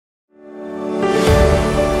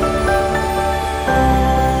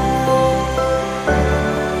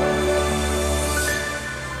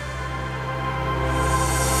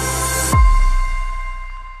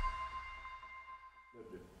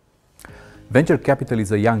Venture capital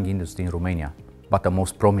is a young industry in Romania, but a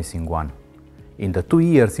most promising one. In the 2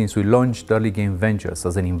 years since we launched Early Game Ventures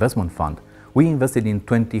as an investment fund, we invested in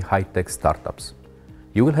 20 high-tech startups.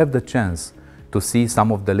 You will have the chance to see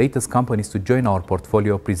some of the latest companies to join our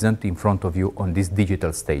portfolio present in front of you on this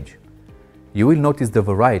digital stage. You will notice the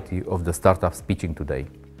variety of the startups pitching today,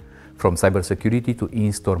 from cybersecurity to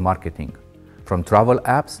in-store marketing, from travel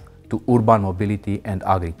apps to urban mobility and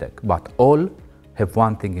agri-tech, but all have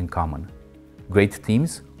one thing in common: great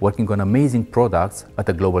teams working on amazing products at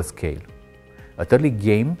a global scale. At Early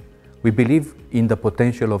Game, we believe in the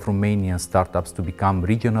potential of Romanian startups to become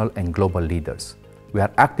regional and global leaders. We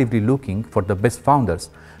are actively looking for the best founders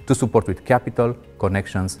to support with capital,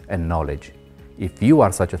 connections, and knowledge. If you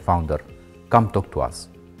are such a founder, come talk to us.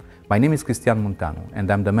 My name is Cristian Munteanu, and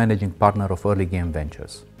I'm the managing partner of Early Game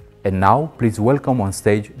Ventures. And now, please welcome on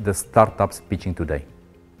stage the startups pitching today.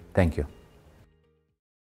 Thank you.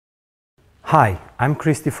 Hi, I'm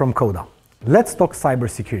Christy from Coda. Let's talk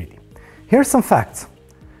cybersecurity. Here's some facts.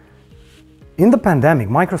 In the pandemic,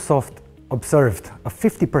 Microsoft observed a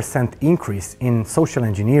 50% increase in social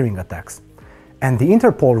engineering attacks, and the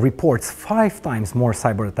Interpol reports 5 times more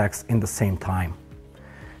cyber attacks in the same time.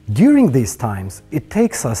 During these times, it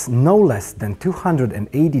takes us no less than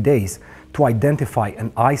 280 days to identify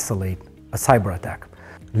and isolate a cyber attack,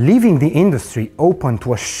 leaving the industry open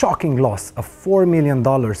to a shocking loss of $4 million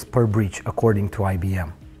per breach, according to IBM.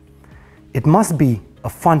 It must be a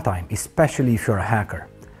fun time, especially if you're a hacker.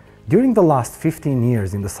 During the last 15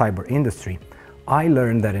 years in the cyber industry, I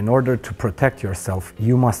learned that in order to protect yourself,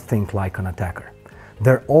 you must think like an attacker.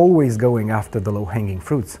 They're always going after the low-hanging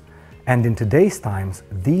fruits. And in today's times,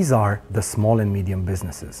 these are the small and medium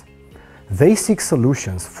businesses. They seek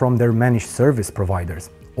solutions from their managed service providers,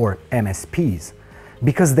 or MSPs,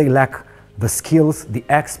 because they lack the skills, the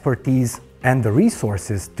expertise, and the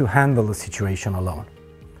resources to handle the situation alone.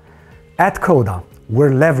 At Coda, we're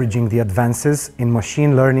leveraging the advances in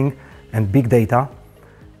machine learning and big data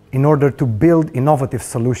in order to build innovative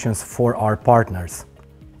solutions for our partners,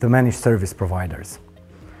 the managed service providers.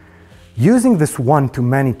 Using this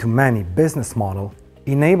one-to-many business model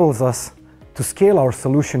enables us to scale our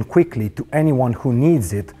solution quickly to anyone who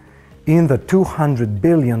needs it in the $200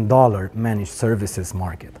 billion managed services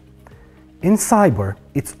market. In cyber,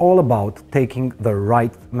 it's all about taking the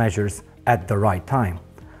right measures at the right time.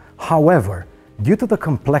 However, due to the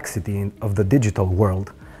complexity of the digital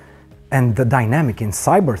world and the dynamic in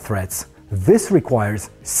cyber threats, this requires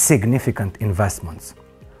significant investments.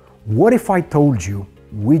 What if I told you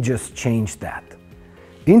we just changed that?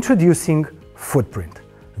 Introducing Footprint,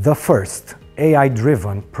 the first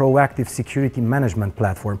AI-driven proactive security management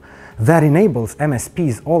platform that enables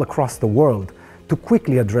MSPs all across the world to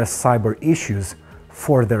quickly address cyber issues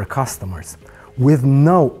for their customers with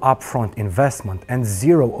no upfront investment and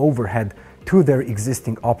zero overhead to their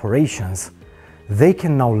existing operations. They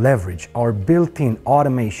can now leverage our built-in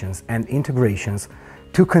automations and integrations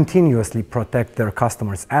to continuously protect their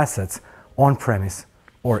customers' assets on-premise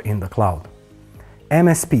or in the cloud.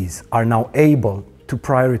 MSPs are now able to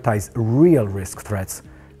prioritize real risk threats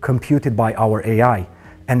computed by our AI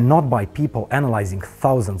and not by people analyzing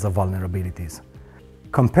thousands of vulnerabilities.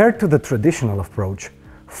 Compared to the traditional approach,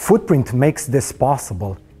 Footprint makes this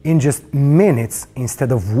possible in just minutes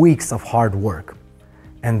instead of weeks of hard work.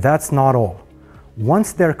 And that's not all.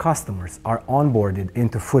 Once their customers are onboarded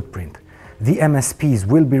into Footprint, the MSPs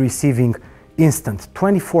will be receiving instant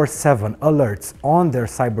 24/7 alerts on their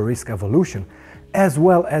cyber risk evolution, as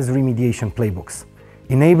well as remediation playbooks,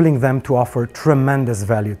 enabling them to offer tremendous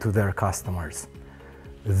value to their customers.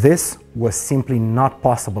 This was simply not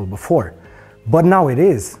possible before, but now it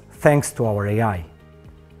is, thanks to our AI.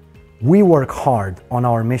 We work hard on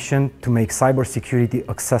our mission to make cybersecurity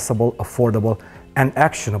accessible, affordable, and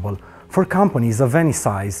actionable for companies of any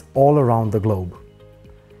size all around the globe.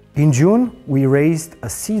 In June, we raised a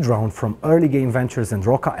seed round from Early Game Ventures and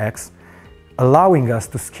RocaX, allowing us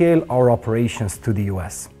to scale our operations to the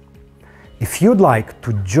US. If you'd like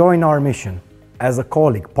to join our mission as a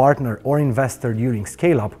colleague, partner, or investor during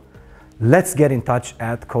scale-up, let's get in touch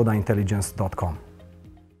at codaintelligence.com.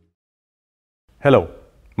 Hello,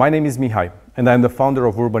 my name is Mihai, and I am the founder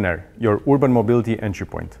of UrbanAir, your urban mobility entry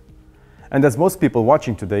point. And as most people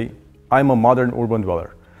watching today, I'm a modern urban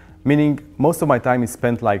dweller, meaning most of my time is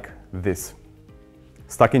spent like this,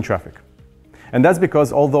 stuck in traffic. And that's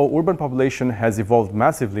because although urban population has evolved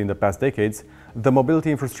massively in the past decades, the mobility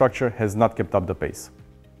infrastructure has not kept up the pace.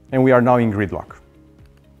 And we are now in gridlock.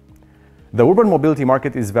 The urban mobility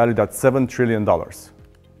market is valued at $7 trillion,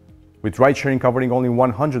 with ride-sharing covering only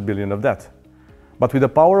 $100 billion of that. But with the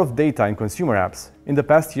power of data in consumer apps, in the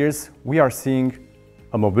past years, we are seeing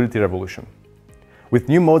a mobility revolution, with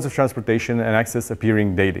new modes of transportation and access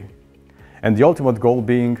appearing daily, and the ultimate goal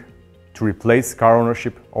being to replace car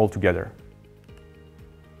ownership altogether.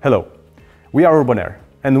 Hello, we are Urban,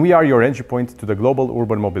 and we are your entry point to the global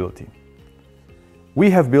urban mobility.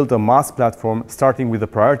 We have built a mass platform starting with a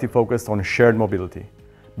priority focused on shared mobility,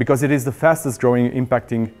 because it is the fastest growing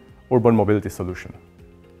impacting urban mobility solution.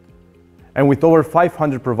 And with over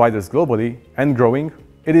 500 providers globally and growing,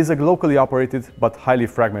 it is a locally operated but highly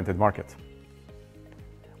fragmented market.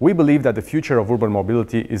 We believe that the future of urban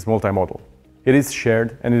mobility is multimodal. It is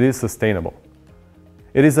shared and it is sustainable.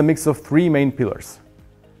 It is a mix of three main pillars: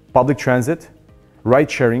 public transit,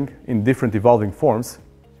 ride-sharing in different evolving forms,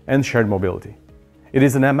 and shared mobility. It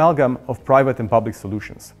is an amalgam of private and public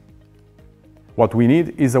solutions. What we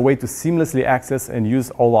need is a way to seamlessly access and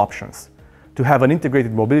use all options, to have an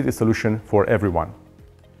integrated mobility solution for everyone.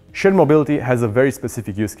 Shared mobility has a very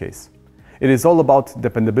specific use case. It is all about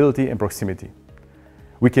dependability and proximity.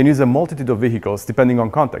 We can use a multitude of vehicles depending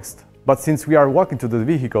on context, but since we are walking to the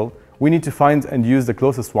vehicle, we need to find and use the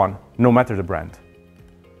closest one, no matter the brand.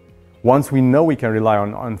 Once we know we can rely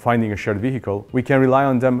on finding a shared vehicle, we can rely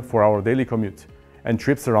on them for our daily commute and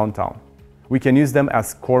trips around town. We can use them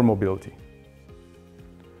as core mobility.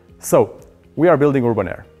 So, we are building Urban,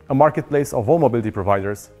 a marketplace of all mobility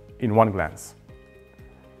providers in one glance.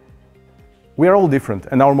 We are all different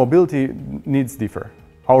and our mobility needs differ.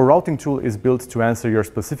 Our routing tool is built to answer your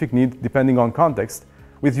specific need depending on context,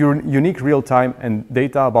 with your unique real-time and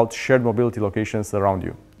data about shared mobility locations around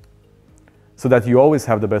you, so that you always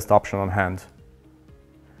have the best option on hand.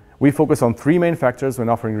 We focus on three main factors when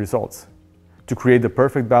offering results, to create the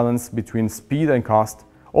perfect balance between speed and cost,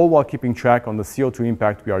 all while keeping track on the CO2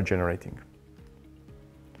 impact we are generating.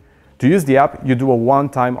 To use the app, you do a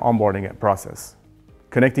one-time onboarding process,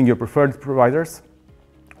 connecting your preferred providers,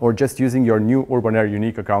 or just using your new Urban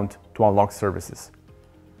unique account to unlock services.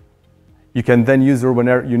 You can then use Urban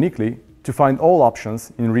uniquely to find all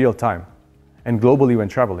options in real time and globally when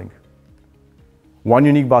traveling. One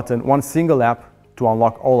unique button, one single app to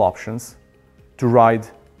unlock all options, to ride,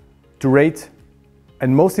 to rate,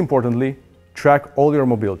 and most importantly, track all your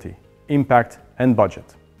mobility, impact, and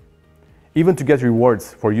budget. Even to get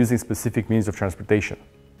rewards for using specific means of transportation.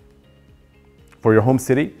 For your home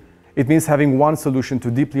city, it means having one solution to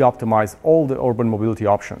deeply optimize all the urban mobility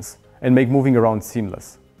options and make moving around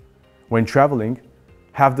seamless. When traveling,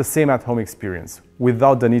 have the same at-home experience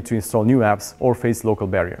without the need to install new apps or face local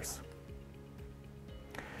barriers.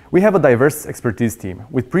 We have a diverse expertise team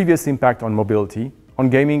with previous impact on mobility, on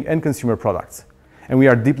gaming and consumer products, and we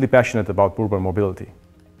are deeply passionate about urban mobility.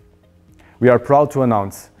 We are proud to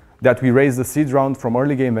announce that we raised the seed round from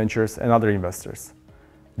Early Game Ventures and other investors.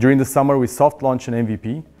 During the summer, we soft launched an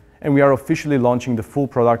MVP, and we are officially launching the full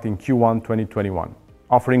product in Q1 2021,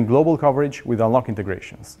 offering global coverage with unlock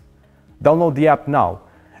integrations. Download the app now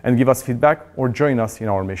and give us feedback or join us in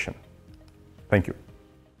our mission. Thank you.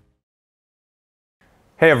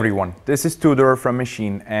 Hey everyone, this is Tudor from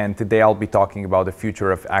Machine, and today I'll be talking about the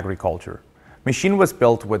future of agriculture. Machine was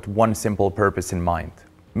built with one simple purpose in mind: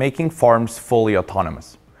 making farms fully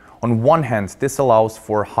autonomous. On one hand, this allows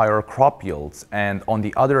for higher crop yields, and on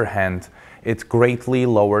the other hand, it greatly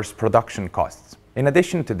lowers production costs. In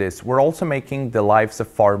addition to this, we're also making the lives of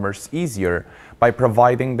farmers easier by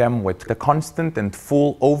providing them with a constant and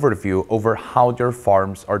full overview over how their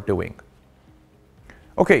farms are doing.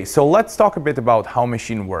 Okay, so let's talk a bit about how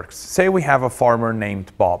Machine works. Say we have a farmer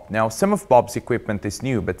named Bob. Now, some of Bob's equipment is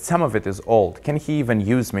new, but some of it is old. Can he even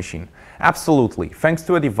use Machine? Absolutely, thanks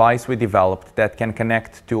to a device we developed that can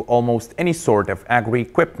connect to almost any sort of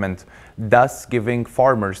agri-equipment, thus giving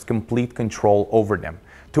farmers complete control over them.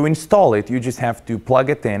 To install it, you just have to plug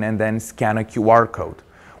it in and then scan a QR code.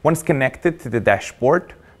 Once connected to the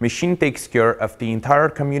dashboard, Machine takes care of the entire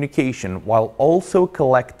communication while also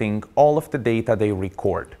collecting all of the data they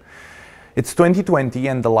record. It's 2020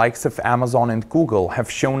 and the likes of Amazon and Google have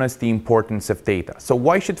shown us the importance of data. So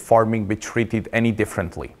why should farming be treated any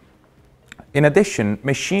differently? In addition,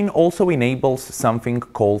 Machine also enables something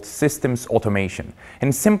called systems automation.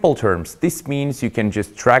 In simple terms, this means you can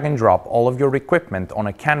just drag and drop all of your equipment on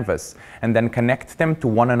a canvas and then connect them to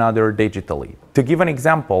one another digitally. To give an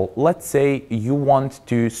example, let's say you want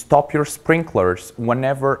to stop your sprinklers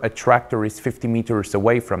whenever a tractor is 50 meters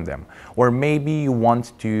away from them, or maybe you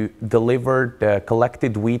want to deliver the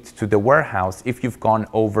collected wheat to the warehouse if you've gone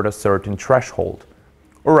over a certain threshold.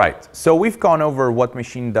 Alright, so we've gone over what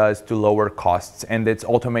Machine does to lower costs and its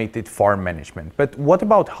automated farm management. But what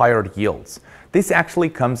about higher yields? This actually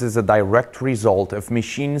comes as a direct result of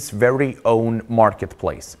Machine's very own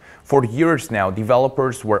marketplace. For years now,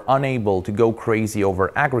 developers were unable to go crazy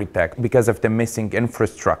over agri-tech because of the missing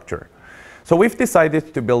infrastructure. So we've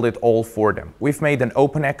decided to build it all for them. We've made an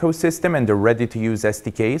open ecosystem and a ready-to-use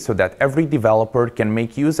SDK so that every developer can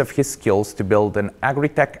make use of his skills to build an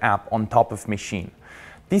agri-tech app on top of Machine.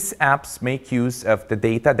 These apps make use of the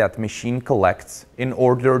data that Machine collects in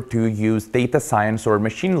order to use data science or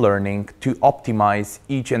machine learning to optimize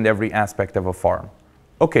each and every aspect of a farm.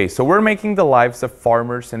 Okay, so we're making the lives of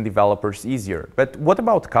farmers and developers easier, but what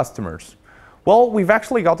about customers? Well, we've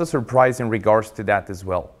actually got a surprise in regards to that as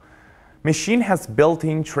well. Machine has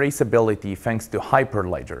built-in traceability thanks to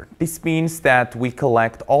Hyperledger. This means that we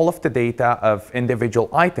collect all of the data of individual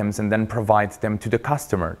items and then provide them to the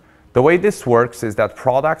customer. The way this works is that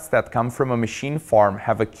products that come from a Machine farm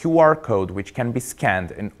have a QR code which can be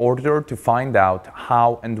scanned in order to find out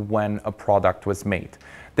how and when a product was made.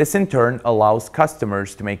 This in turn allows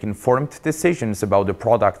customers to make informed decisions about the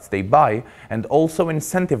products they buy and also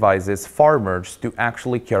incentivizes farmers to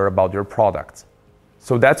actually care about their products.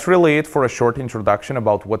 So that's really it for a short introduction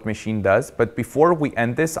about what Machine does. But before we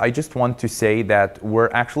end this, I just want to say that we're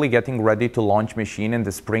actually getting ready to launch Machine in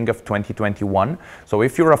the spring of 2021. So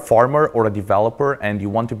if you're a farmer or a developer and you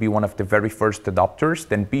want to be one of the very first adopters,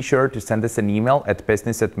 then be sure to send us an email at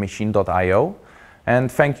business@machine.io.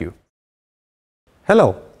 And thank you.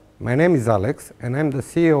 Hello, my name is Alex and I'm the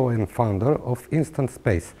CEO and founder of Instant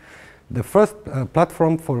Space, the first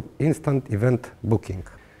platform for instant event booking.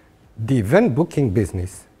 The event booking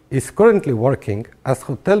business is currently working as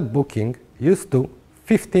hotel booking used to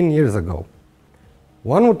 15 years ago.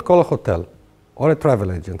 One would call a hotel or a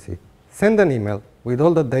travel agency, send an email with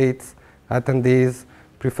all the dates, attendees,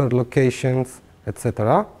 preferred locations,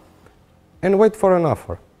 etc., and wait for an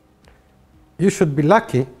offer. You should be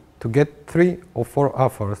lucky to get 3 or 4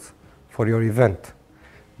 offers for your event.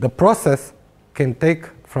 The process can take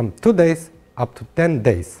from 2 days up to 10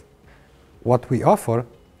 days. What we offer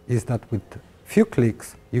is that with few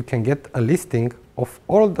clicks you can get a listing of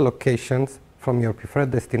all the locations from your preferred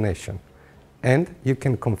destination, and you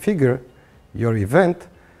can configure your event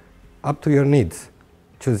up to your needs,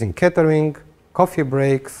 choosing catering, coffee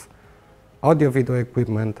breaks, audio-video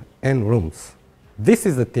equipment and rooms. This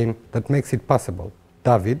is the team that makes it possible: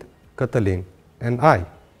 David, Cătălin and I.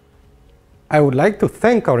 I would like to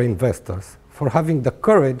thank our investors for having the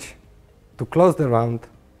courage to close the round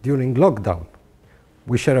during lockdown.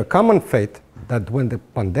 We share a common fate that when the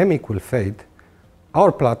pandemic will fade,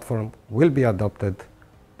 our platform will be adopted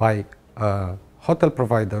by hotel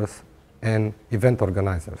providers and event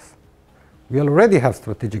organizers. We already have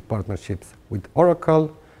strategic partnerships with Oracle,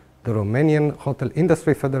 the Romanian Hotel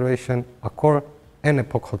Industry Federation, Accor and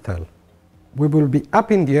Epoch Hotel. We will be up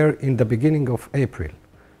in the air in the beginning of April.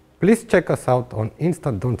 Please check us out on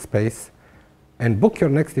instant.space and book your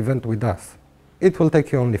next event with us. It will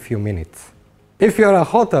take you only a few minutes. If you are a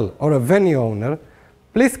hotel or a venue owner,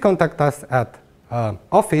 please contact us at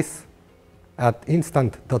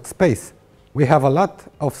office@instant.space. We have a lot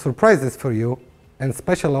of surprises for you and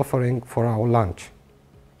special offering for our launch.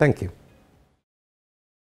 Thank you.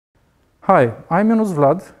 Hi, I'm Ionuț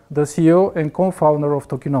Vlad, the CEO and co-founder of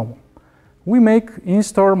Tokinomo. We make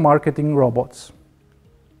in-store marketing robots.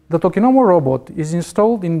 The Tokinomo robot is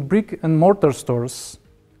installed in brick-and-mortar stores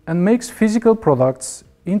and makes physical products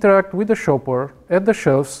interact with the shopper at the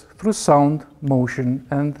shelves through sound, motion,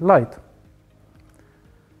 and light.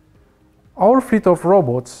 Our fleet of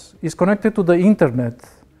robots is connected to the internet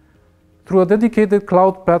through a dedicated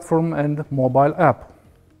cloud platform and mobile app.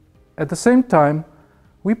 At the same time,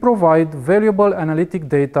 we provide valuable analytic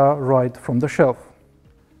data right from the shelf.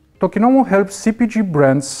 Tokinomo helps CPG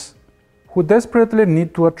brands who desperately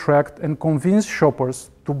need to attract and convince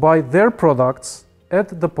shoppers to buy their products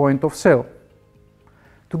at the point of sale.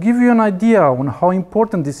 To give you an idea on how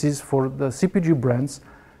important this is for the CPG brands,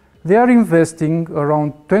 they are investing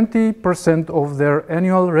around 20% of their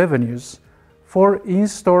annual revenues for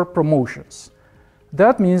in-store promotions.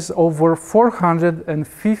 That means over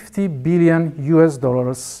 $450 billion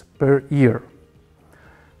per year.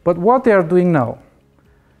 But what they are doing now?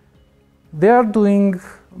 They are doing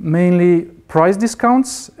mainly price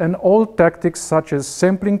discounts and old tactics such as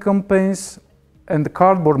sampling campaigns and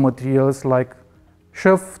cardboard materials like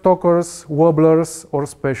shelf talkers, wobblers, or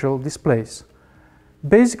special displays.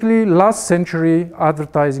 Basically, last century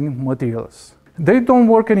advertising materials. They don't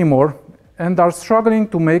work anymore and are struggling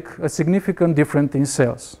to make a significant difference in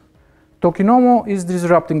sales. Tokinomo is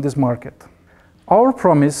disrupting this market. Our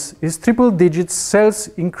promise is triple-digit sales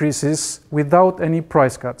increases without any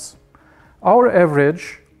price cuts. Our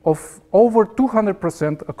average of over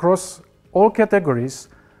 200% across all categories,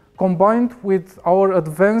 combined with our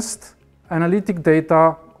advanced analytic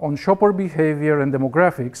data on shopper behavior and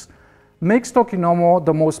demographics, makes Tokinomo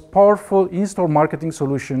the most powerful in-store marketing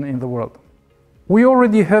solution in the world. We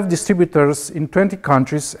already have distributors in 20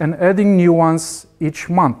 countries and adding new ones each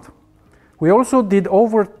month. We also did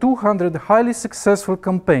over 200 highly successful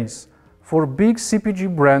campaigns for big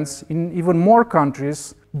CPG brands in even more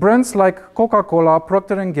countries, brands like Coca-Cola,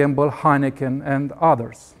 Procter & Gamble, Heineken, and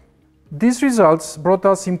others. These results brought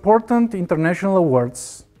us important international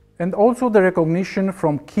awards and also the recognition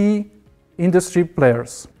from key industry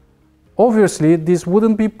players. Obviously, this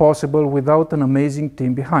wouldn't be possible without an amazing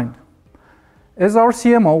team behind. As our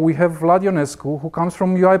CMO, we have Vlad Ionescu, who comes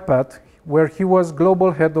from UiPath, where he was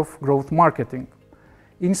Global Head of Growth Marketing.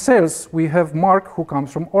 In sales, we have Mark, who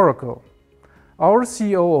comes from Oracle. Our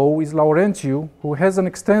COO is Laurențiu, who has an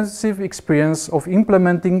extensive experience of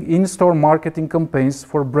implementing in-store marketing campaigns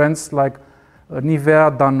for brands like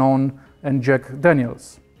Nivea, Danone, and Jack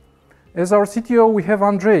Daniels. As our CTO, we have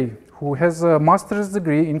Andrei, who has a master's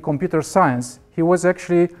degree in computer science. He was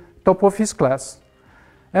actually top of his class.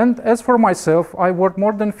 And as for myself, I worked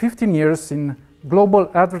more than 15 years in global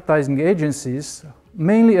advertising agencies,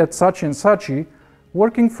 mainly at Saatchi & Saatchi,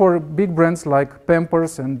 working for big brands like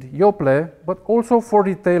Pampers and Yoplait, but also for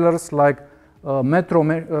retailers like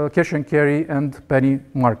Metro, Cash & Carry, and Penny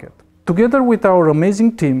Market. Together with our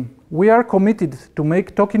amazing team, we are committed to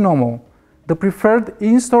make Tokinomo the preferred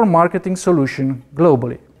in-store marketing solution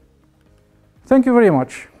globally. Thank you very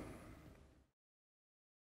much.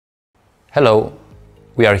 Hello,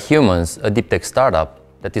 we are Humans, a deep tech startup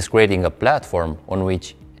that is creating a platform on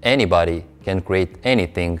which anybody can create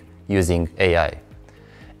anything using AI.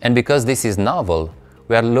 And because this is novel,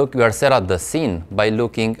 we are set at the scene by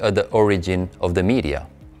looking at the origin of the media,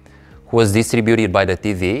 who was distributed by the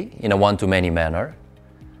TV in a one-to-many manner.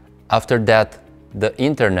 After that, the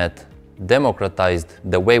internet democratized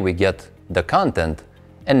the way we get the content,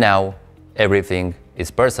 and now everything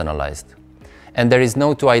is personalized. And there is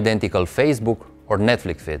no two identical Facebook or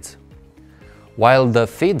Netflix feeds. While the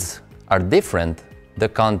feeds are different, the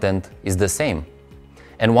content is the same.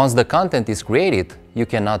 And once the content is created, you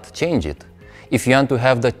cannot change it. If you want to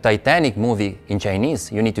have the Titanic movie in Chinese,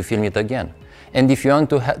 you need to film it again. And if you want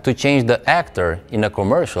to change the actor in a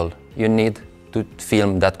commercial, you need to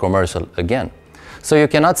film that commercial again. So you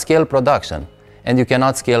cannot scale production, and you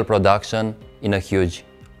cannot scale production in a huge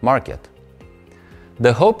market.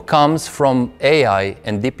 The hope comes from AI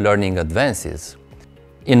and deep learning advances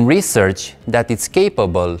in research that it's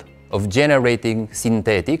capable of generating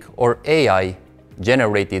synthetic or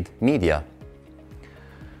AI-generated media.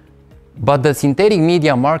 But the synthetic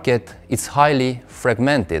media market is highly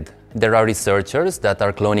fragmented. There are researchers that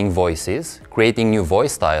are cloning voices, creating new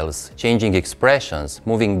voice styles, changing expressions,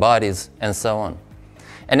 moving bodies, and so on.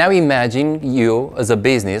 And now imagine you as a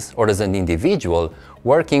business or as an individual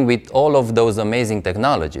working with all of those amazing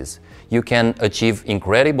technologies. You can achieve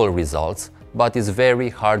incredible results, but it's very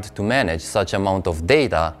hard to manage such amount of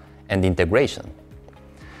data and integration.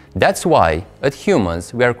 That's why at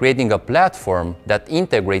Humans we are creating a platform that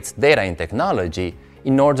integrates data and technology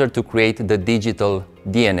in order to create the digital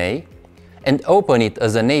DNA and open it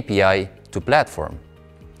as an API to platform.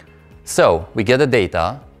 So we get the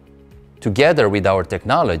data, together with our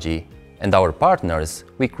technology and our partners,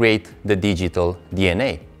 we create the digital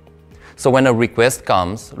DNA. So when a request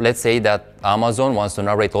comes, let's say that Amazon wants to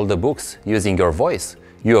narrate all the books using your voice.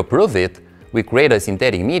 You approve it, we create a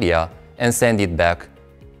synthetic media and send it back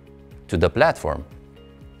to the platform.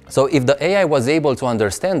 So if the AI was able to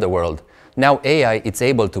understand the world, now AI is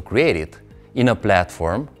able to create it in a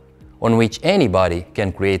platform on which anybody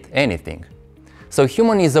can create anything. So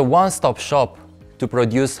Human is a one-stop shop to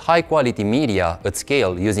produce high-quality media at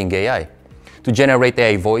scale using AI, to generate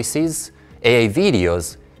AI voices, AI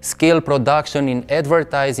videos, scale production in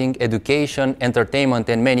advertising, education, entertainment,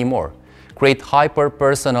 and many more, create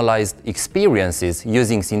hyper-personalized experiences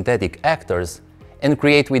using synthetic actors, and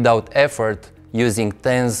create without effort using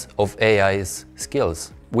tens of AI's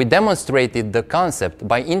skills. We demonstrated the concept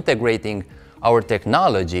by integrating our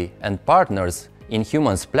technology and partners in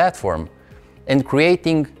Humans' platform and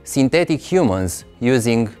creating synthetic humans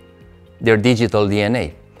using their digital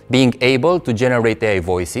DNA, being able to generate AI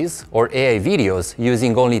voices or AI videos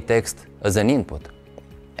using only text as an input.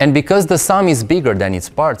 And because the sum is bigger than its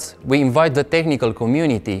parts, we invite the technical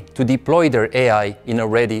community to deploy their AI in a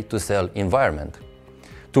ready-to-sell environment,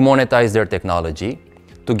 to monetize their technology,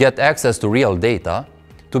 to get access to real data,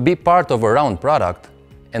 to be part of a round product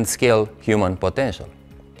and scale human potential.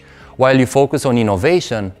 While you focus on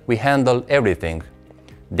innovation, we handle everything: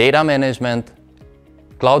 data management,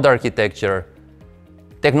 cloud architecture,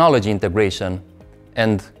 technology integration,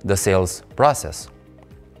 and the sales process.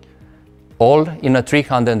 All in a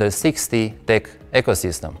 360 tech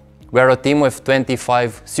ecosystem. We are a team of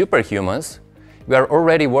 25 superhumans. We are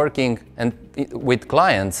already working with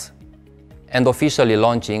clients and officially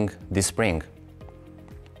launching this spring.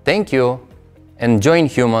 Thank you, and join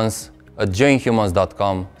humans at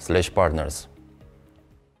joinhumans.com/partners.